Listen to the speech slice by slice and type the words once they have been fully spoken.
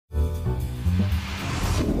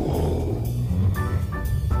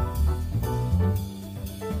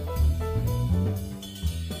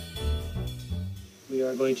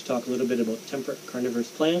are going to talk a little bit about temperate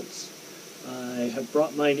carnivorous plants. I have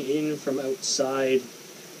brought mine in from outside.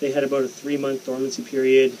 They had about a 3-month dormancy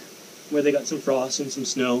period where they got some frost and some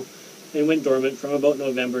snow and went dormant from about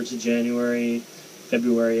November to January,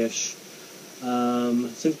 February-ish.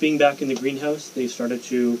 Since being back in the greenhouse, they've started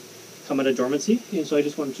to come out of dormancy, and so I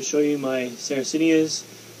just wanted to show you my Sarracenias,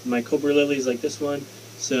 my Cobra Lilies like this one,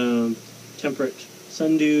 some temperate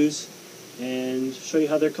sundews, and show you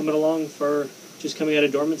how they're coming along for just coming out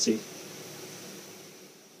of dormancy.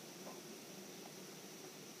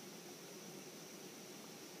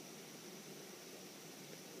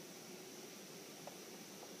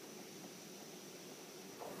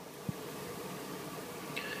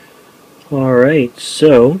 Alright,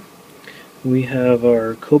 so we have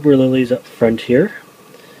our Cobra Lilies up front here.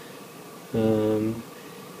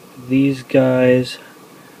 These guys,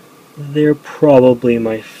 they're probably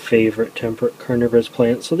my favorite temperate carnivorous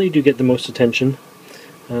plants, so they do get the most attention.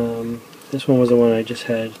 This one was the one I just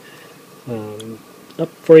had up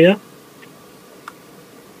for you.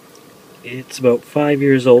 It's about 5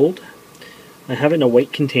 years old. I have it in a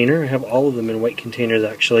white container. I have all of them in white containers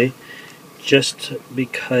actually, just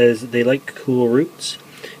because they like cool roots.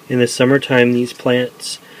 In the summertime, these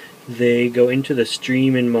plants, they go into the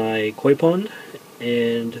stream in my koi pond,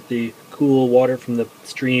 and the cool water from the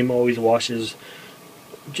stream always washes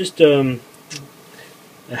just a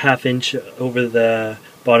 ½ inch over the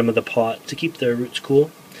bottom of the pot to keep their roots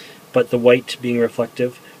cool, but the white being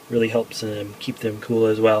reflective really helps keep them cool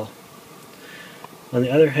as well. On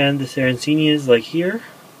the other hand, the Sarracenias, like here,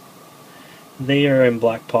 they are in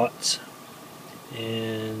black pots,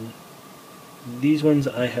 and these ones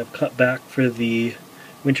I have cut back for the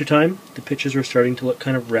winter time. The pictures were starting to look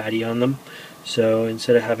kind of ratty on them, so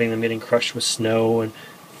instead of having them getting crushed with snow and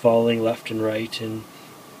falling left and right, and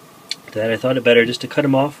that I thought it better just to cut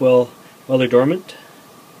them off while they're dormant.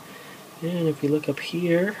 And if we look up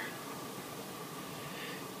here,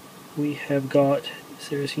 we have got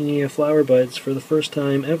Sarracenia flower buds for the first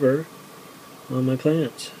time ever on my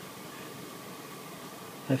plants.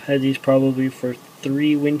 I've had these probably for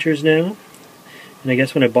 3 winters now, and I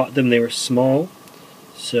guess when I bought them they were small,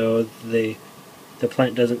 so the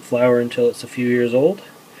plant doesn't flower until it's a few years old.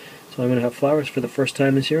 So I'm going to have flowers for the first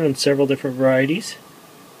time this year on several different varieties.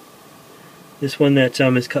 This one that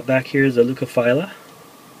is cut back here is a leucophylla,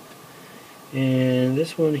 and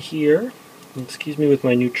this one here, excuse me with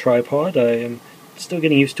my new tripod, I am still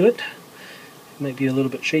getting used to it. It might be a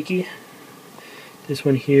little bit shaky. This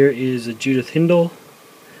one here is a Judith Hindle.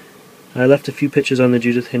 I left a few pictures on the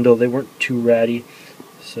Judith Hindle. They weren't too ratty,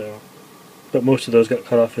 but most of those got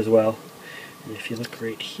cut off as well. And if you look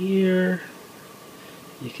right here,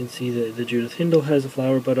 you can see that the Judith Hindle has a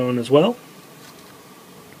flower bud on as well.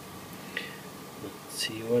 Let's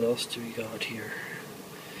see, what else do we got here?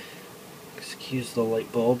 Excuse the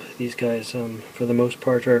light bulb. These guys, for the most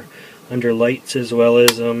part, are under lights as well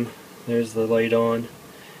as there's the light on.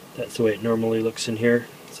 That's the way it normally looks in here.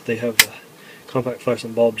 So they have a compact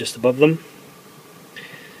fluorescent bulb just above them.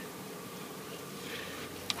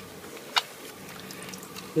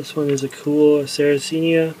 This one is a cool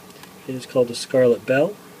Sarracenia. It is called a Scarlet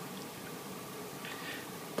Bell,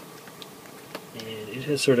 and it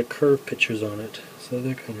has sort of curved pictures on it, so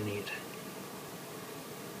they're kind of neat.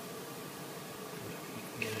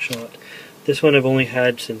 Get a shot. This one I've only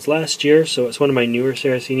had since last year, so it's one of my newer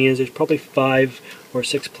Sarracenias. There's probably 5 or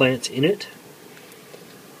 6 plants in it.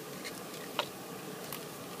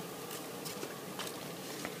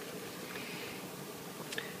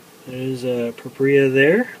 There's a purpurea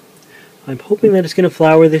there. I'm hoping that it's going to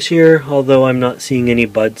flower this year, although I'm not seeing any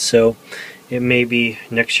buds, so it may be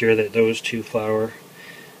next year that those two flower.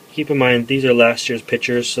 Keep in mind, these are last year's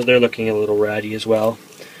pictures, so they're looking a little ratty as well.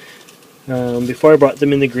 Before I brought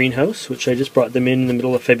them in the greenhouse, which I just brought them in the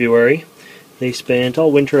middle of February, they spent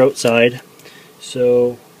all winter outside.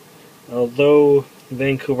 So, although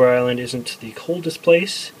Vancouver Island isn't the coldest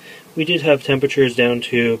place, we did have temperatures down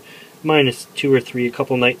to -2 or 3 a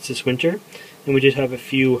couple nights this winter, and we did have a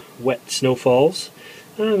few wet snowfalls,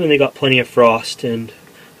 and they got plenty of frost, and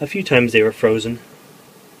a few times they were frozen.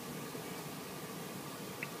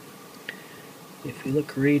 If we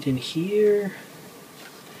look right in here,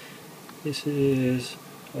 this is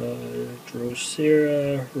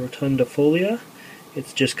dorsera Rotunda Folia.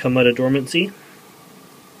 It's just come out of dormancy.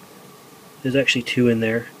 There's actually 2 in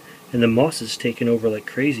there, and the moss has taken over like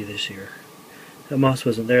crazy this year. That moss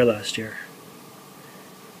wasn't there last year.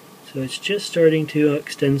 So it's just starting to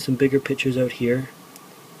extend some bigger pictures out here.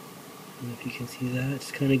 And if you can see that,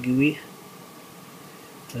 it's kind of gooey.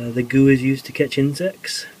 The goo is used to catch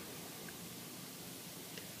insects.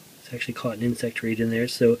 It's actually caught an insect right in there,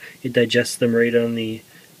 so it digests them right on the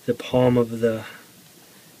palm of the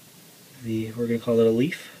we're going to call it a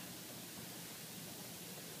leaf.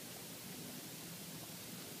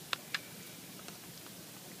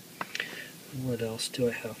 What else do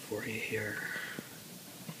I have for you here?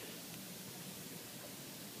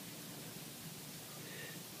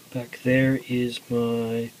 Back there is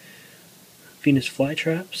my Venus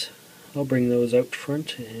Flytraps. I'll bring those out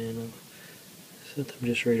front and I'll set them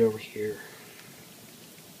just right over here.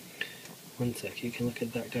 One sec, you can look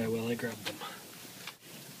at that guy while I grab them.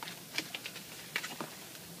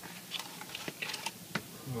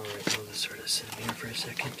 Alright, I'll just sort of sit here for a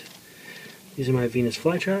second. These are my Venus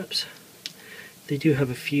Flytraps. They do have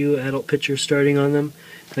a few adult pictures starting on them.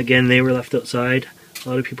 Again, they were left outside. A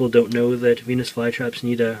lot of people don't know that Venus Flytraps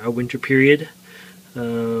need a winter period.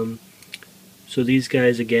 So these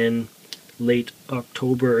guys, again, late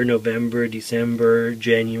October or November, December,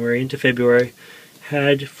 January into February,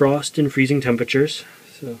 had frost and freezing temperatures.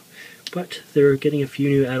 But they're getting a few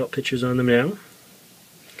new adult pictures on them now.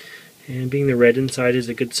 And being the red inside is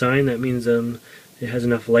a good sign. That means it has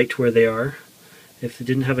enough light where they are. If they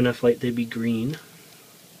didn't have enough light, they'd be green.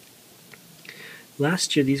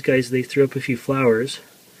 Last year, these guys, they threw up a few flowers,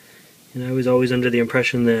 and I was always under the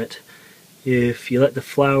impression that if you let the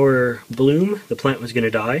flower bloom, the plant was going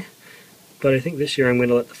to die. But I think this year I'm going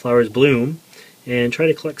to let the flowers bloom and try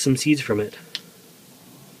to collect some seeds from it.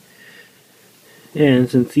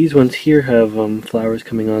 And since these ones here have flowers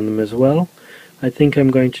coming on them as well, I think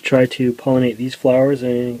I'm going to try to pollinate these flowers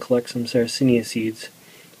and collect some Sarracenia seeds.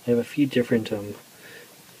 I have a few different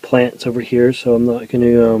plants over here, so I'm not going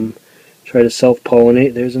to try to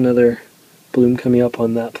self-pollinate. There's another bloom coming up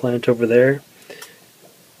on that plant over there.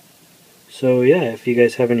 So yeah, if you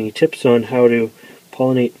guys have any tips on how to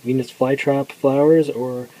pollinate Venus flytrap flowers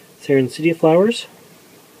or Sarracenia flowers,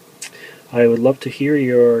 I would love to hear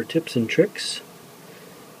your tips and tricks.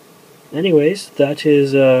 Anyways, that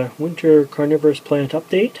is a winter carnivorous plant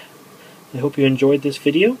update. I hope you enjoyed this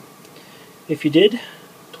video. If you did,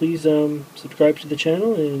 please subscribe to the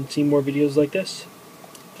channel and see more videos like this.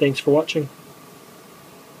 Thanks for watching.